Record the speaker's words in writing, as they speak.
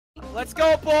Let's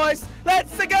go, boys.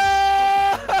 Let's go.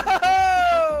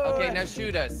 Okay, now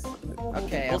shoot us.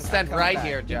 Okay. We'll stand right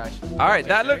here, Josh. All right,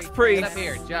 that looks pretty. Get up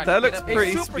here, Josh. That looks Get up here.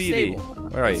 pretty It's super speedy. stable.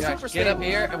 All right. Josh, get up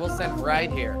here, and we'll stand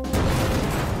right here.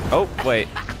 Oh wait.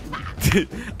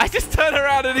 I just turned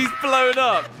around and he's blown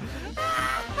up.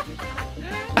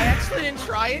 I actually didn't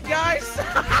try it, guys.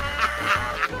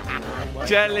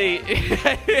 Jelly.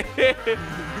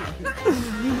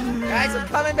 Guys, I'm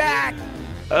coming back.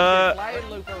 Fly and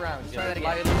loop around. Try that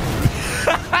Fly again.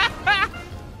 and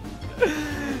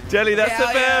loop. Jelly, that's a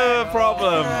bit of a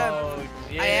problem.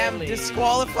 I am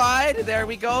disqualified. There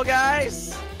we go,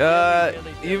 guys.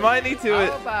 You might need to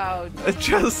How about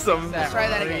adjust some. that try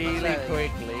that again. really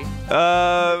quickly?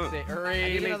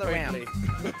 Need another quickly.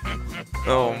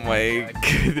 Oh my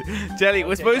god. Jelly,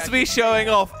 we're supposed to be showing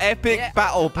off epic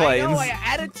battle planes. I know, I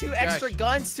added 2 extra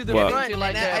guns to the What? front, and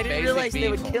I didn't realize they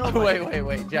would kill me.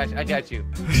 Wait, Josh, I got you.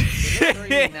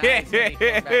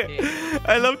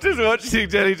 I love just watching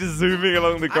Jelly just zooming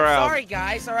along the I'm ground. sorry,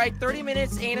 guys. All right, 30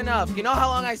 minutes ain't enough. You know how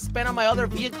long I spent on my other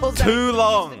vehicles? that Too we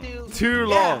long. used to do? Too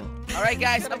Yeah. long. All right,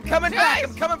 guys, I'm coming back.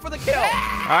 I'm coming for the kill. All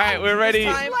right, we're ready.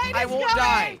 This time, I won't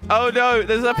die. Oh no,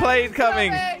 there's a plane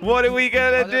coming. What are we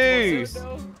gonna do? Hey, guys.